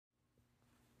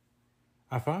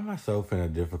I find myself in a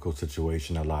difficult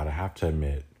situation a lot, I have to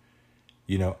admit.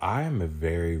 I am a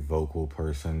very vocal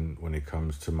person when it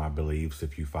comes to my beliefs.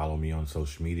 If you follow me on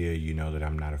social media, you know that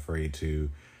I'm not afraid to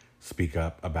speak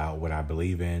up about what I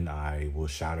believe in. I will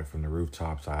shout it from the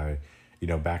rooftops.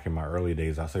 Back in my early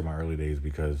days, I say my early days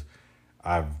because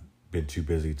I've been too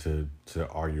busy to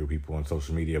argue with people on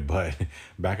social media. But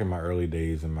back in my early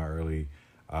days, in my early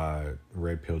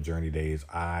red pill journey days,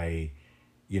 I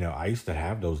used to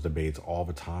have those debates all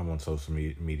the time on social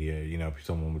media. If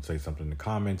someone would say something in the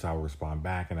comments, I would respond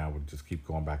back and I would just keep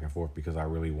going back and forth because I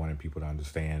really wanted people to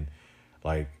understand,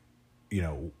 like,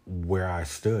 where I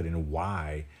stood and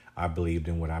why I believed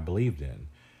in what I believed in.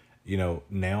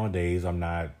 Nowadays I'm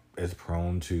not as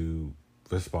prone to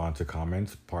respond to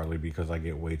comments, partly because I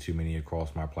get way too many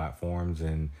across my platforms,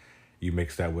 and you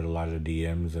mix that with a lot of the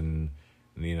DMs and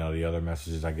the other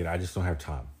messages I get. I just don't have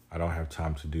time. I don't have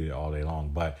time to do it all day long.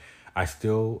 But I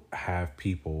still have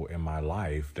people in my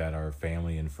life that are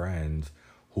family and friends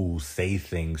who say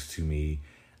things to me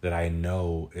that I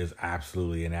know is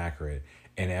absolutely inaccurate.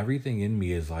 And everything in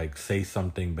me is like, say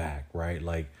something back, right?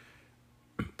 Like,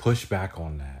 push back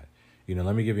on that.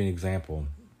 Let me give you an example.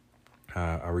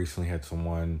 I recently had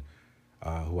someone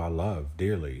who I love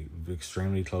dearly,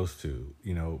 extremely close to,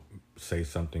 say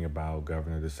something about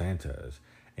Governor DeSantis.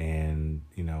 And,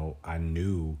 I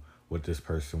knew what this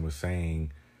person was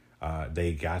saying.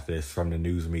 They got this from the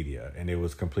news media, and it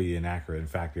was completely inaccurate. In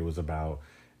fact, it was about,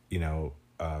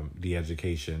 the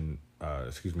education,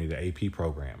 the AP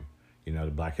program. The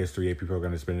Black History AP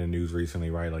program that's been in the news recently,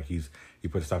 right? Like he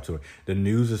put a stop to it. The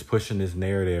news is pushing this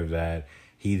narrative that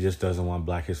he just doesn't want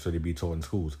Black history to be taught in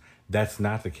schools. That's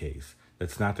not the case.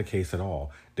 That's not the case at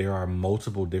all. There are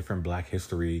multiple different Black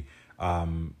history,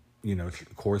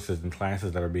 courses and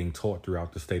classes that are being taught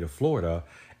throughout the state of Florida,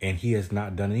 and he has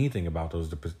not done anything about those.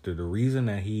 The reason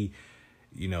that he,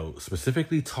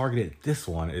 specifically targeted this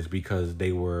one is because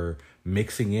they were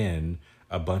mixing in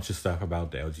a bunch of stuff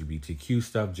about the LGBTQ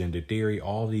stuff, gender theory,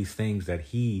 all these things that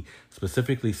he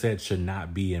specifically said should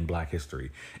not be in Black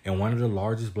history. And one of the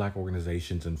largest Black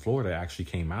organizations in Florida actually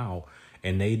came out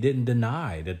and they didn't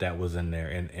deny that that was in there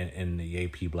in the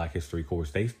AP Black History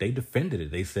course. They defended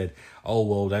it. They said, oh,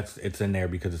 well, it's in there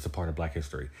because it's a part of Black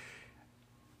history.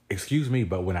 Excuse me,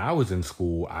 but when I was in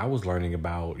school, I was learning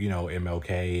about,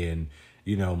 MLK and,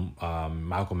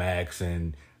 Malcolm X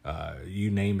and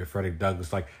you name it, Frederick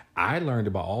Douglass. Like, I learned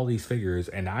about all these figures,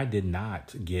 and I did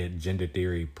not get gender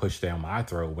theory pushed down my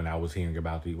throat when I was learning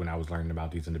about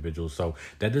these individuals. So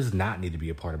that does not need to be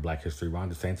a part of Black history.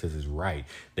 Ron DeSantis is right.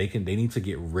 They need to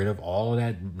get rid of all of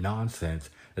that nonsense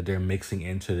that they're mixing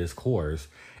into this course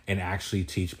and actually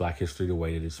teach Black history the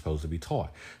way that it's supposed to be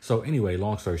taught. So anyway,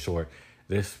 long story short,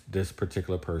 this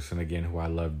particular person, again, who I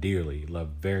love dearly, love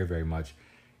very, very much,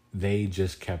 they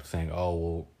just kept saying,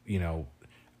 oh, well,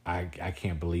 I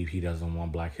can't believe he doesn't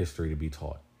want Black history to be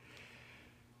taught.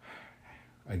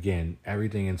 Again,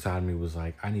 everything inside me was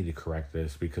like, I need to correct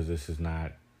this because this is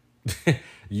not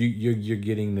you're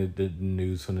getting the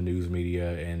news from the news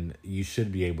media, and you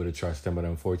should be able to trust them, but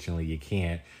unfortunately you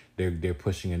can't. They're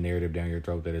pushing a narrative down your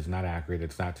throat that is not accurate.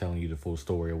 It's not telling you the full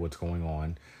story of what's going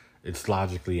on. It's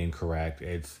logically incorrect.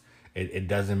 It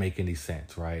doesn't make any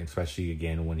sense, right? Especially,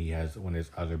 again, when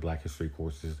there's other Black history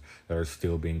courses that are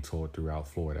still being taught throughout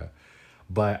Florida.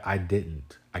 But I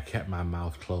didn't. I kept my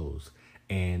mouth closed.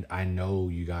 And I know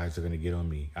you guys are going to get on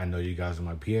me. I know you guys are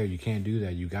like, Pierre, you can't do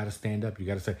that. You got to stand up. You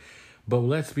got to say. But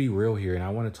let's be real here. And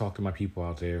I want to talk to my people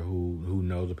out there who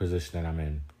know the position that I'm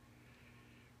in.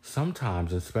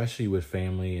 Sometimes, especially with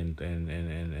family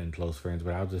and close friends,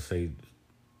 but I'll just say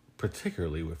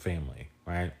particularly with family,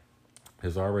 right?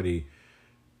 There's already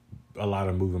a lot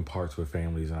of moving parts with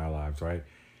families in our lives, right?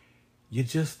 You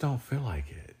just don't feel like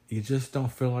it. You just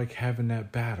don't feel like having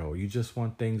that battle. You just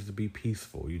want things to be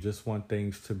peaceful. You just want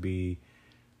things to be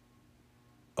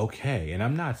okay. And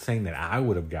I'm not saying that I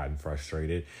would have gotten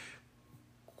frustrated.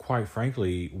 Quite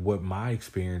frankly, what my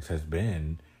experience has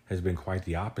been quite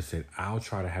the opposite. I'll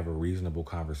try to have a reasonable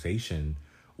conversation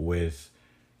with,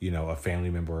 a family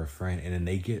member or a friend, and then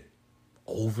they get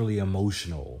overly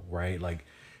emotional, right? Like,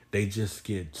 they just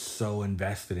get so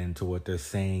invested into what they're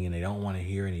saying and they don't want to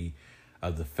hear any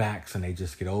of the facts, and they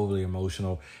just get overly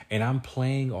emotional. And I'm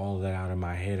playing all of that out in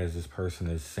my head as this person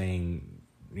is saying,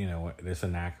 this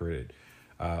inaccurate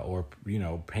or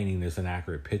painting this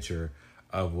inaccurate picture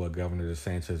of what Governor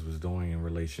DeSantis was doing in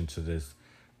relation to this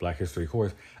Black history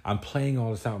course. I'm playing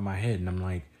all this out in my head, and I'm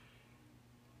like,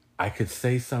 I could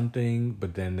say something,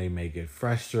 but then they may get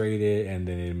frustrated, and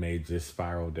then it may just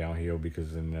spiral downhill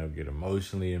because then they'll get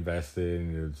emotionally invested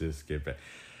and it'll just get back.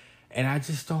 And I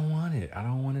just don't want it. I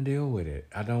don't want to deal with it.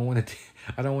 I don't want to.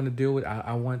 I don't want to deal with.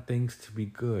 I want things to be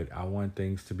good. I want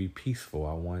things to be peaceful.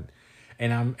 I'm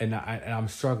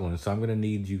struggling. So I'm gonna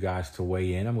need you guys to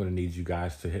weigh in. I'm gonna need you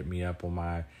guys to hit me up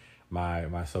on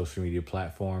my social media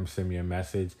platform. Send me a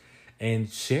message, and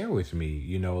share with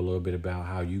me, a little bit about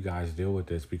how you guys deal with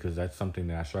this, because that's something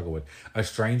that I struggle with. A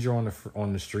stranger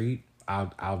on the street,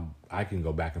 I can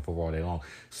go back and forth all day long.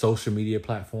 Social media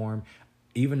platform.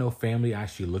 Even though family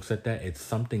actually looks at that, it's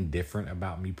something different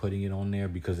about me putting it on there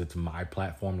because it's my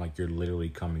platform. Like, you're literally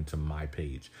coming to my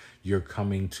page. You're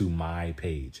coming to my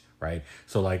page, right?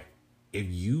 So, like, if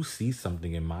you see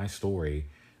something in my story,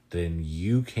 then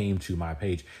you came to my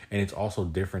page. And it's also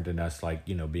different than us, like,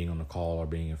 being on the call or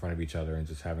being in front of each other and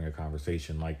just having a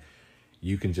conversation. Like,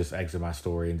 you can just exit my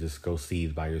story and just go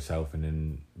seethe by yourself and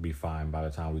then be fine by the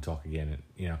time we talk again.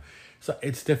 And, so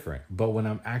it's different. But when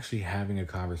I'm actually having a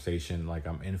conversation, like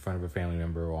I'm in front of a family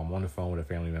member or I'm on the phone with a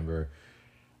family member,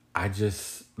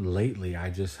 lately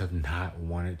I just have not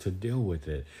wanted to deal with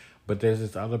it. But there's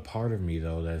this other part of me,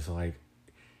 though, that's like,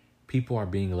 people are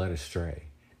being led astray.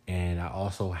 And I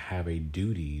also have a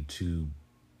duty to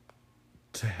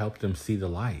help them see the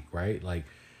light, right? Like,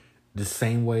 the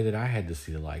same way that I had to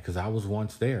see the light, because I was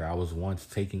once there. I was once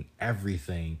taking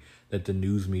everything that the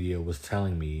news media was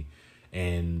telling me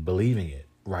and believing it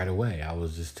right away. I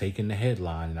was just taking the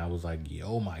headline and I was like,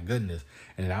 oh my goodness.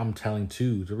 And then I'm telling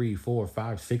 2, 3, 4,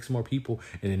 5, 6 more people.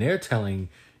 And then they're telling,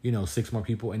 6 more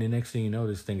people. And the next thing you know,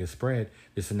 this thing is spread.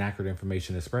 This inaccurate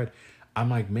information is spread. I'm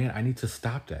like, man, I need to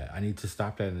stop that. I need to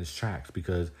stop that in its tracks,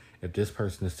 because if this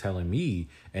person is telling me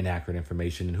inaccurate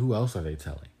information, then who else are they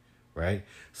telling? Right?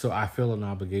 So I feel an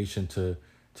obligation to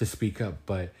speak up.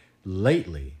 But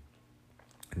lately,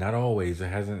 not always, it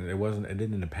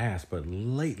didn't in the past, but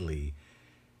lately,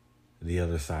 the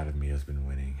other side of me has been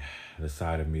winning. The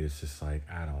side of me that's just like,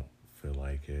 I don't feel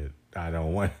like it. I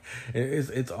don't want,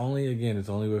 it's only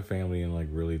with family and like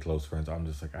really close friends. I'm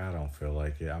just like, I don't feel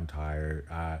like it. I'm tired.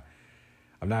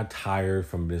 I'm not tired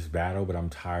from this battle, but I'm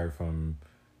tired from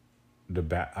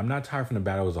I'm not tired from the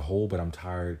battle as a whole, but I'm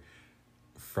tired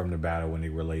from the battle when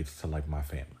it relates to like my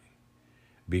family.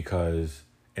 Because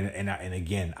and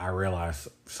again, I realize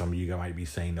some of you might be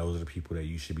saying those are the people that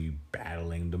you should be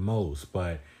battling the most,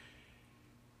 but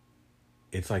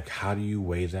it's like, how do you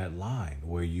weigh that line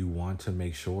where you want to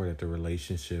make sure that the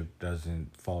relationship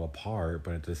doesn't fall apart,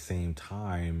 but at the same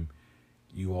time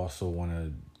you also want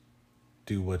to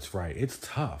do what's right? It's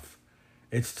tough.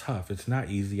 It's not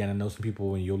easy. And I know some people,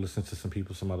 when you'll listen to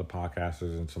some other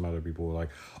podcasters and some other people are like,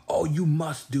 oh, you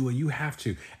must do it. You have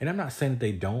to. And I'm not saying that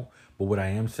they don't, but what I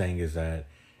am saying is that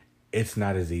it's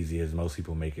not as easy as most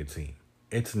people make it seem.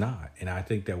 It's not. And I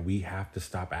think that we have to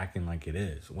stop acting like it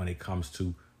is when it comes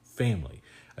to family.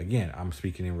 Again, I'm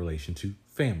speaking in relation to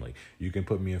family. You can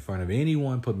put me in front of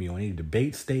anyone, put me on any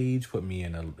debate stage, put me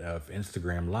in a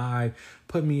Instagram live,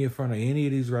 put me in front of any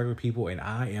of these regular people, and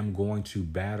I am going to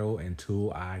battle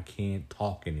until I can't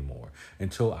talk anymore,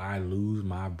 until I lose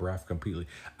my breath completely.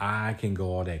 I can go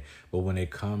all day. But when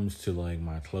it comes to like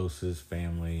my closest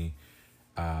family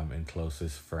and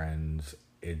closest friends,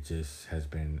 it just has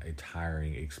been a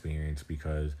tiring experience,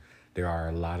 because there are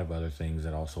a lot of other things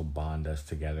that also bond us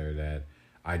together that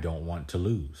I don't want to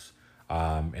lose.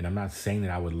 And I'm not saying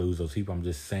that I would lose those people. I'm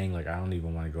just saying, like, I don't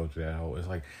even want to go through that whole, it's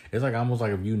like almost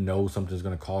like if you know something's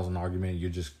going to cause an argument,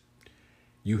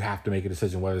 you have to make a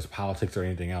decision, whether it's politics or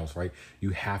anything else, right? You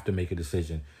have to make a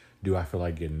decision. Do I feel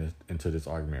like getting into this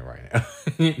argument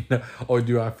right now? Or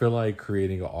do I feel like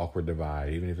creating an awkward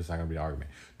divide, even if it's not going to be an argument?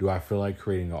 Do I feel like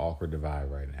creating an awkward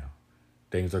divide right now?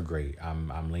 Things are great.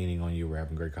 I'm leaning on you. We're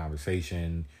having great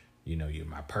conversation. You're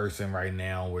my person right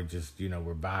now. We're just,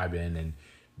 we're vibing. And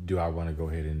do I want to go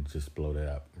ahead and just blow that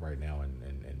up right now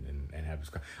and have this?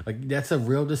 Like, that's a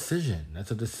real decision. That's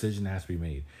a decision that has to be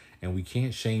made. And we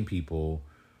can't shame people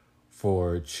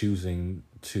for choosing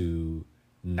to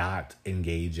not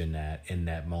engage in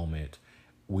that moment.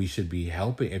 We should be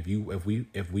helping.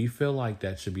 If we feel like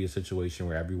that should be a situation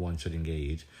where everyone should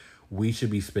engage, we should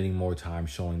be spending more time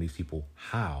showing these people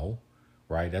how,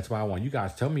 right? That's why I want you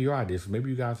guys, tell me your ideas. Maybe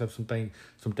you guys have some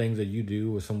things that you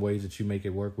do or some ways that you make it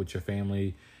work with your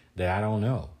family that I don't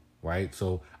know, right?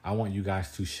 So I want you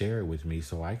guys to share it with me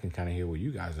so I can kind of hear what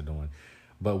you guys are doing.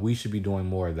 But we should be doing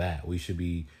more of that. We should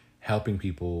be helping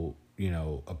people,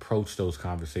 approach those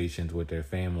conversations with their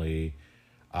family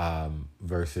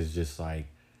versus just like,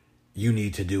 you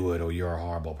need to do it or you're a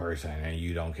horrible person and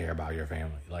you don't care about your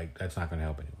family. Like, that's not going to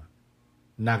help anyone.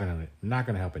 Not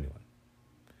gonna help anyone.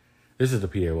 This is the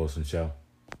Pierre Wilson Show.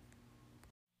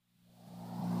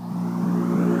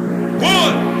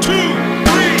 1, 2,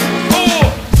 3, 4.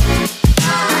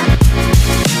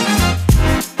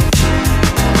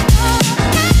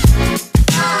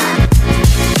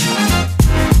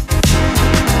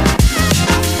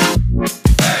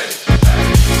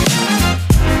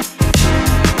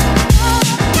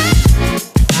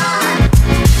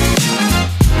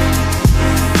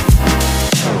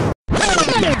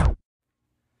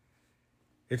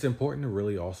 it's important to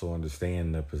really also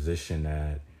understand the position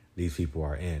that these people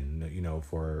are in.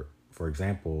 For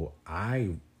example,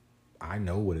 I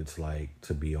know what it's like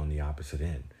to be on the opposite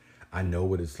end. I know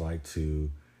what it's like to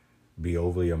be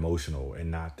overly emotional and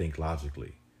not think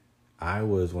logically.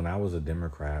 When I was a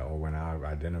Democrat, or when I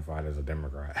identified as a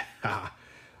Democrat.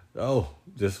 Oh,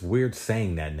 just weird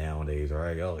saying that nowadays,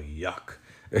 right? Oh, yuck.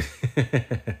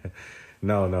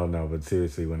 No. But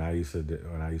seriously, when I used to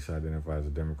identify as a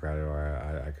Democrat,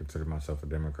 or I consider myself a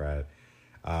Democrat,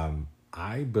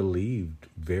 I believed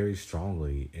very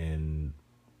strongly in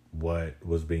what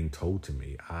was being told to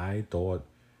me. I thought,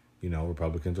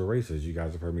 Republicans are racist. You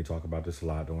guys have heard me talk about this a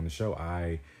lot on the show.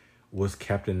 I was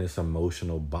kept in this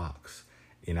emotional box,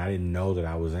 and I didn't know that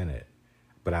I was in it,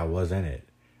 but I was in it,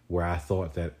 where I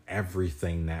thought that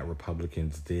everything that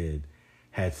Republicans did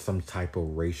had some type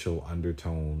of racial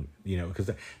undertone, because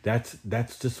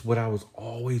that's just what I was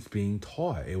always being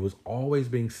taught. It was always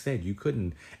being said.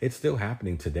 It's still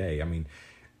happening today. I mean,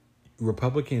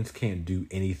 Republicans can't do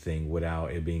anything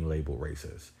without it being labeled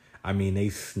racist. I mean, they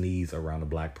sneeze around a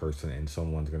black person and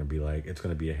someone's going to be like, it's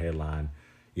going to be a headline,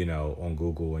 on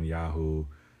Google and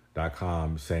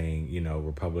Yahoo.com saying,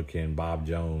 Republican Bob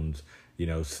Jones,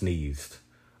 sneezed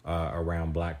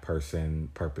around black person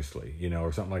purposely,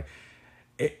 or something like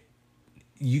it.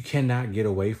 You cannot get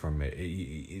away from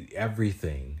it.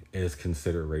 Everything is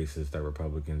considered racist that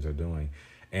Republicans are doing.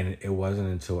 And it wasn't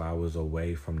until I was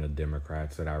away from the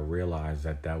Democrats that I realized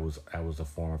that was a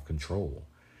form of control.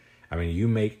 I mean,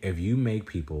 if you make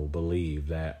people believe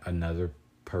that another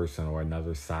person or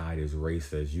another side is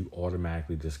racist, you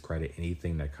automatically discredit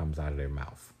anything that comes out of their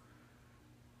mouth.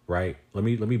 Right? Let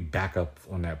me back up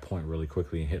on that point really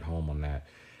quickly and hit home on that.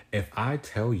 If I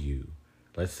tell you,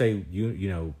 let's say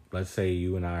let's say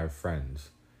you and I are friends,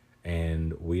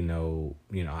 and we know,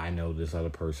 I know this other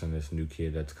person, this new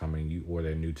kid that's coming, or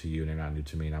they're new to you and they're not new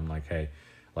to me, and I'm like, hey,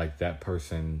 like that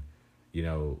person,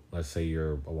 let's say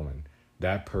you're a woman.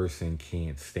 That person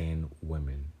can't stand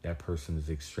women. That person is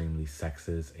extremely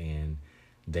sexist and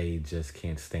they just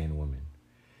can't stand women.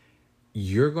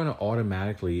 You're going to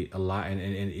automatically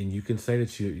and you can say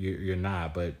that you're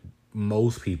not, but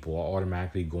most people are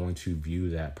automatically going to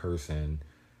view that person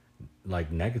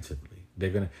like negatively. They're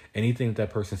going to, anything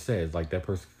that person says, like that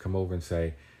person could come over and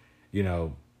say,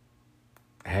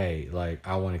 hey, like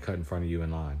I want to cut in front of you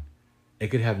in line. It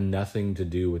could have nothing to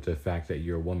do with the fact that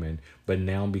you're a woman, but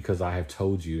now because I have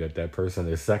told you that person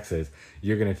is sexist,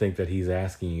 you're going to think that he's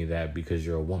asking you that because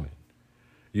you're a woman.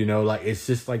 Like it's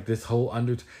just like this whole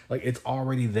like it's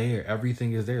already there.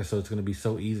 Everything is there. So it's going to be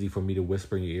so easy for me to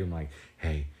whisper in your ear. I'm like,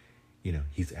 hey,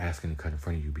 he's asking to cut in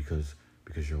front of you because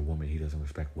you're a woman. He doesn't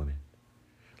respect women.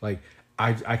 Like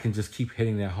I can just keep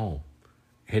hitting that home.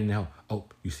 Oh,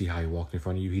 you see how he walked in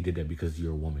front of you? He did that because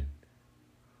you're a woman.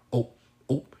 Oh,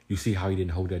 you see how he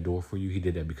didn't hold that door for you? He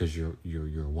did that because you're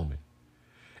a woman.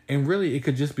 And really, it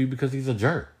could just be because he's a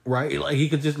jerk, right? Like he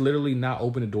could just literally not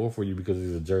open the door for you because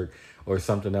he's a jerk or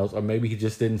something else. Or maybe he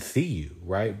just didn't see you,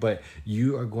 right? But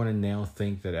you are going to now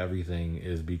think that everything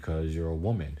is because you're a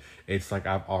woman. It's like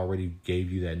I've already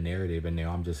gave you that narrative and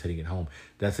now I'm just hitting it home.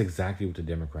 That's exactly what the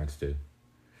Democrats do.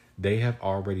 They have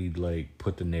already like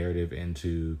put the narrative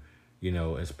into,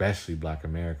 especially Black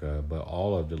America, but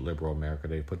all of the liberal America,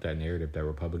 they put that narrative that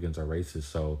Republicans are racist.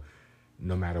 So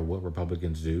no matter what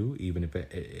Republicans do, even if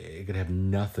it could have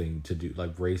nothing to do,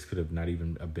 like race could have not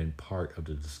even been part of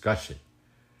the discussion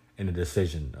and the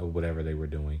decision of whatever they were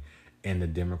doing. And the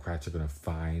Democrats are going to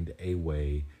find a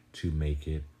way to make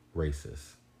it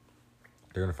racist.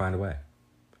 They're going to find a way.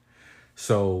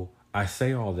 So I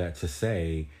say all that to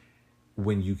say,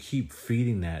 when you keep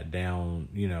feeding that down,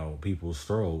 people's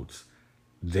throats,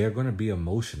 they're going to be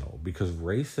emotional because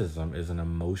racism is an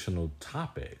emotional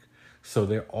topic. So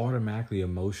they're automatically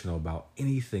emotional about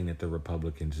anything that the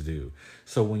Republicans do.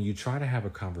 So when you try to have a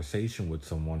conversation with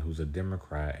someone who's a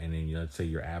Democrat, and then let's say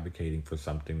you're advocating for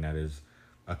something that is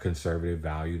a conservative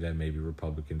value that maybe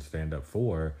Republicans stand up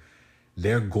for,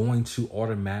 they're going to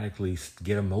automatically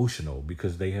get emotional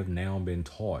because they have now been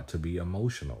taught to be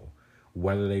emotional,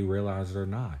 whether they realize it or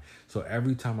not. So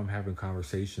every time I'm having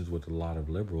conversations with a lot of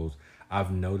liberals, I've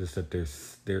noticed that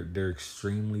they're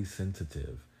extremely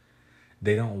sensitive.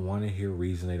 They don't want to hear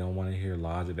reason. They don't want to hear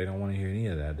logic. They don't want to hear any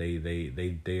of that.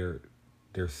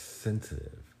 They're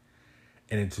sensitive,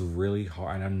 and it's really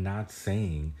hard. And I'm not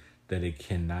saying that it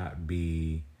cannot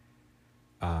be.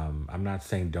 I'm not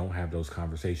saying don't have those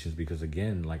conversations because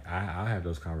again, like I have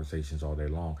those conversations all day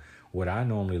long. What I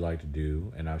normally like to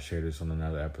do, and I've shared this on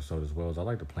another episode as well, is I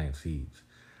like to plant seeds.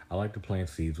 I like to plant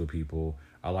seeds with people.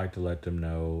 I like to let them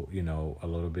know, a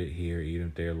little bit here, even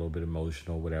if they're a little bit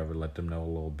emotional, whatever, let them know a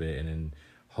little bit, and then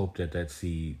hope that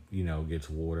seed, gets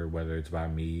watered, whether it's by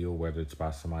me or whether it's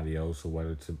by somebody else or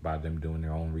whether it's by them doing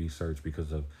their own research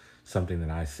because of something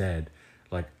that I said.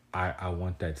 Like, I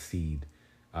want that seed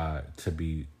to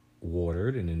be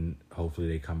watered, and then hopefully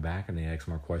they come back and they ask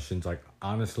more questions. Like,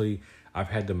 honestly, I've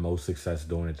had the most success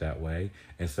doing it that way.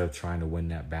 Instead of trying to win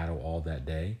that battle all that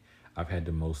day, I've had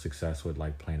the most success with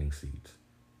like planting seeds,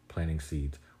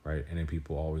 right? And then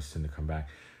people always tend to come back.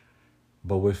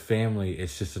 But with family,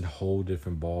 it's just a whole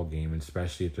different ball game,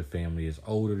 especially if the family is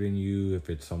older than you. If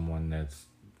it's someone that's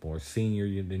more senior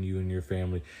than you and your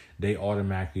family, they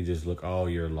automatically just look, oh,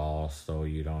 you're lost, so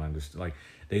you don't understand. Like,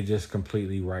 they just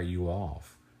completely write you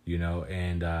off,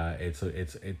 and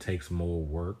it takes more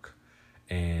work.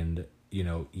 And,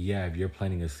 if you're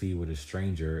planting a seed with a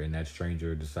stranger and that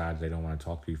stranger decides they don't want to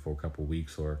talk to you for a couple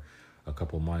weeks or a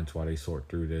couple months while they sort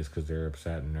through this because they're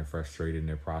upset and they're frustrated and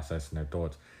they're processing their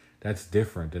thoughts, that's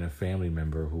different than a family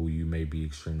member who you may be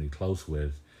extremely close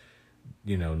with,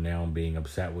 now being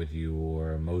upset with you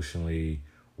or emotionally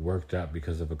worked up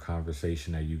because of a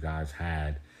conversation that you guys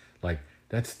had. Like,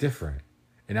 that's different.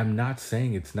 And I'm not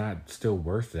saying it's not still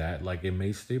worth that. Like, it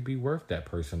may still be worth that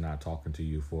person not talking to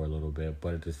you for a little bit,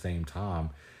 but at the same time,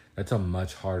 that's a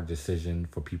much harder decision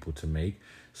for people to make.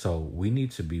 So we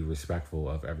need to be respectful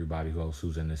of everybody else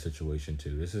who's in this situation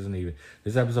too. This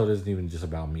episode isn't even just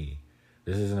about me.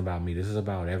 This isn't about me. This is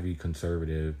about every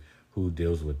conservative who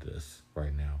deals with this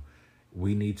right now.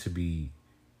 We need to be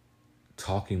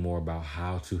talking more about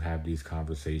how to have these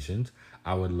conversations.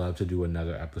 I would love to do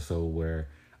another episode where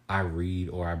I read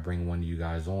or I bring one of you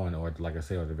guys on, or like I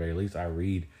say, or at the very least, I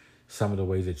read some of the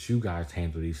ways that you guys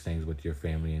handle these things with your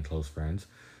family and close friends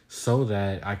so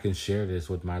that I can share this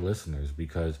with my listeners,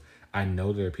 because I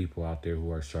know there are people out there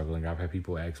who are struggling. I've had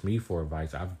people ask me for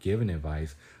advice. I've given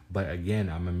advice, but again,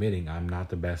 I'm admitting I'm not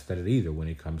the best at it either when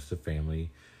it comes to family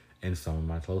and some of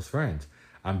my close friends.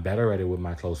 I'm better at it with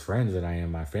my close friends than I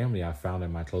am my family. I found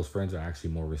that my close friends are actually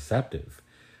more receptive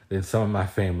than some of my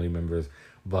family members,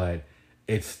 but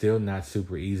it's still not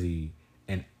super easy.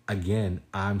 And again,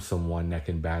 I'm someone that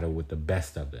can battle with the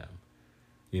best of them,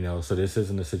 so this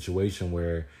isn't a situation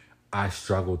where I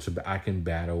can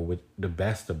battle with the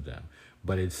best of them,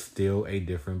 but it's still a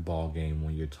different ball game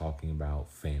when you're talking about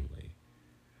family.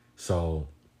 So,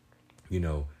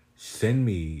 send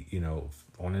me,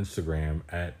 on Instagram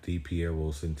at the Pierre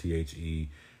Wilson, ThePierre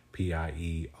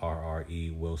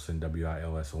Wilson,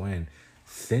 WILSON.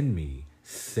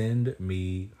 Send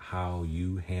me how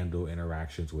you handle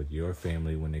interactions with your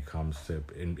family when it comes to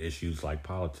issues like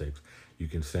politics. You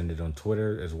can send it on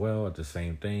Twitter as well at the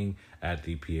same thing, at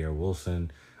the Pierre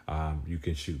Wilson. You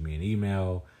can shoot me an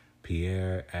email,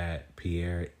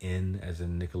 Pierre@PierreN as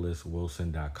in Nicholas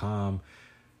Wilson.com.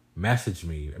 Message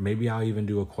me. Maybe I'll even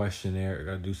do a questionnaire.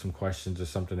 I'll do some questions or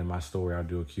something in my story. I'll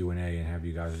do a Q&A and have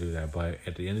you guys do that. But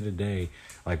at the end of the day,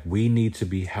 like, we need to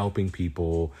be helping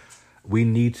people. We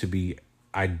need to be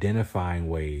identifying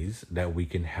ways that we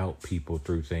can help people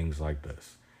through things like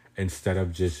this instead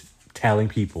of just telling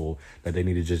people that they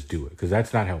need to just do it, because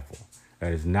that's not helpful.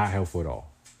 That is not helpful at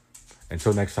all.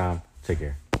 Until next time, take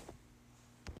care.